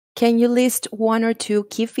Can you list one or two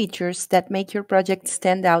key features that make your project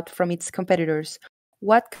stand out from its competitors?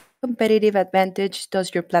 What competitive advantage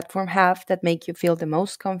does your platform have that make you feel the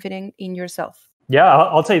most confident in yourself? Yeah,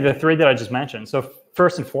 I'll tell you the three that I just mentioned. So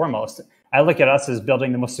first and foremost, I look at us as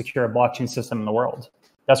building the most secure blockchain system in the world.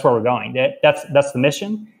 That's where we're going. That's the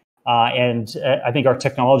mission. And I think our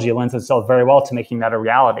technology lends itself very well to making that a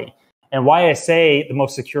reality. And why I say the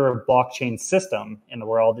most secure blockchain system in the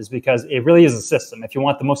world is because it really is a system. If you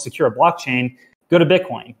want the most secure blockchain, go to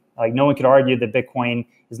Bitcoin. Like, no one could argue that Bitcoin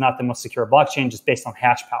is not the most secure blockchain just based on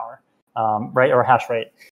hash power, right, or hash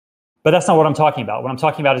rate. But that's not what I'm talking about. What I'm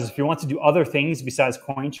talking about is if you want to do other things besides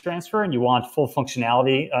coin transfer and you want full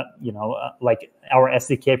functionality, like our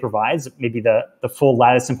SDK provides, maybe the full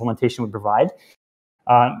Lattice implementation would provide,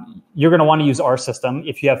 you're going to want to use our system.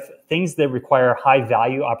 If you have things that require high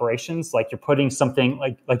value operations, like you're putting something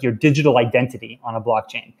like your digital identity on a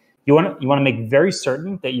blockchain, you want to make very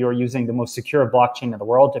certain that you're using the most secure blockchain in the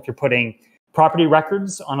world. If you're putting property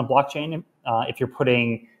records on a blockchain, if you're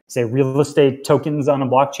putting, say, real estate tokens on a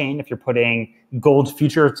blockchain, if you're putting gold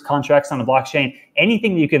futures contracts on a blockchain,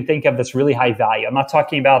 anything that you can think of that's really high value. I'm not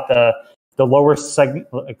talking about the lower segment,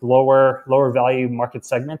 like lower value market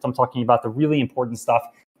segment. I'm talking about the really important stuff.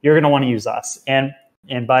 You're going to want to use us. And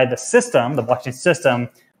by the system, the blockchain system,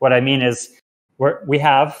 what I mean is we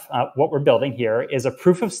have what we're building here is a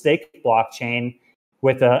proof of stake blockchain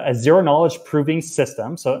with a zero knowledge proving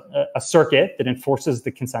system. So a circuit that enforces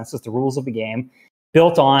the consensus, the rules of the game,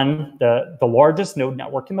 built on the largest node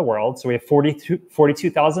network in the world. So we have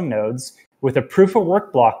 42,000 nodes with a proof of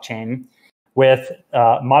work blockchain with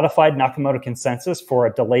modified Nakamoto consensus for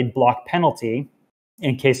a delayed block penalty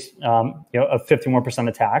in case of 51%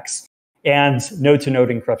 attacks, and node-to-node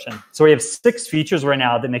encryption. So we have 6 features right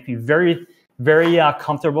now that make me very, very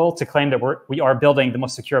comfortable to claim that we are building the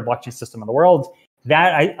most secure blockchain system in the world.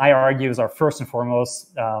 That I argue is our first and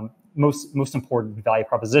foremost most important value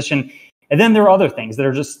proposition. And then there are other things that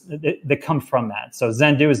are just that come from that. So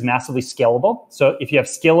Zendoo is massively scalable. So if you have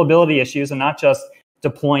scalability issues and not just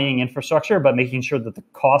deploying infrastructure, but making sure that the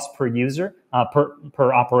cost per user,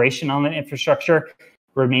 per operation on the infrastructure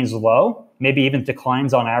remains low, maybe even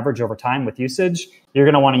declines on average over time with usage, you're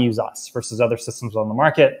going to want to use us versus other systems on the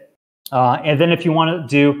market. And then if you want to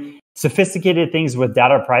do sophisticated things with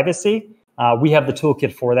data privacy, we have the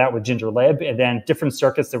toolkit for that with GingerLib, and then different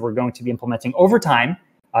circuits that we're going to be implementing over time.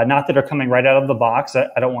 Not that are coming right out of the box.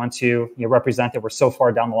 I don't want to represent that we're so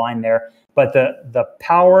far down the line there, but the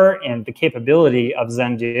power and the capability of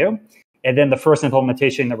Zendoo, and then the first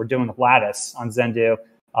implementation that we're doing with Lattice on Zendoo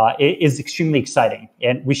is extremely exciting.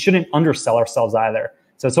 And we shouldn't undersell ourselves either.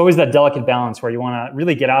 So it's always that delicate balance where you want to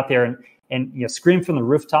really get out there and scream from the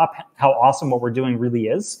rooftop how awesome what we're doing really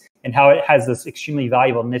is and how it has this extremely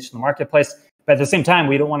valuable niche in the marketplace. But at the same time,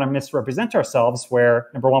 we don't want to misrepresent ourselves where,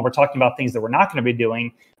 number one, we're talking about things that we're not going to be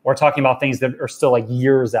doing, or talking about things that are still like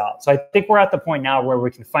years out. So I think we're at the point now where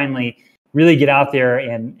we can finally really get out there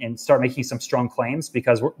and start making some strong claims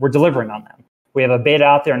because we're delivering on them. We have a beta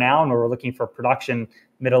out there now, and we're looking for production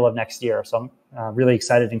middle of next year. So I'm really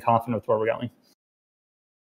excited and confident with where we're going.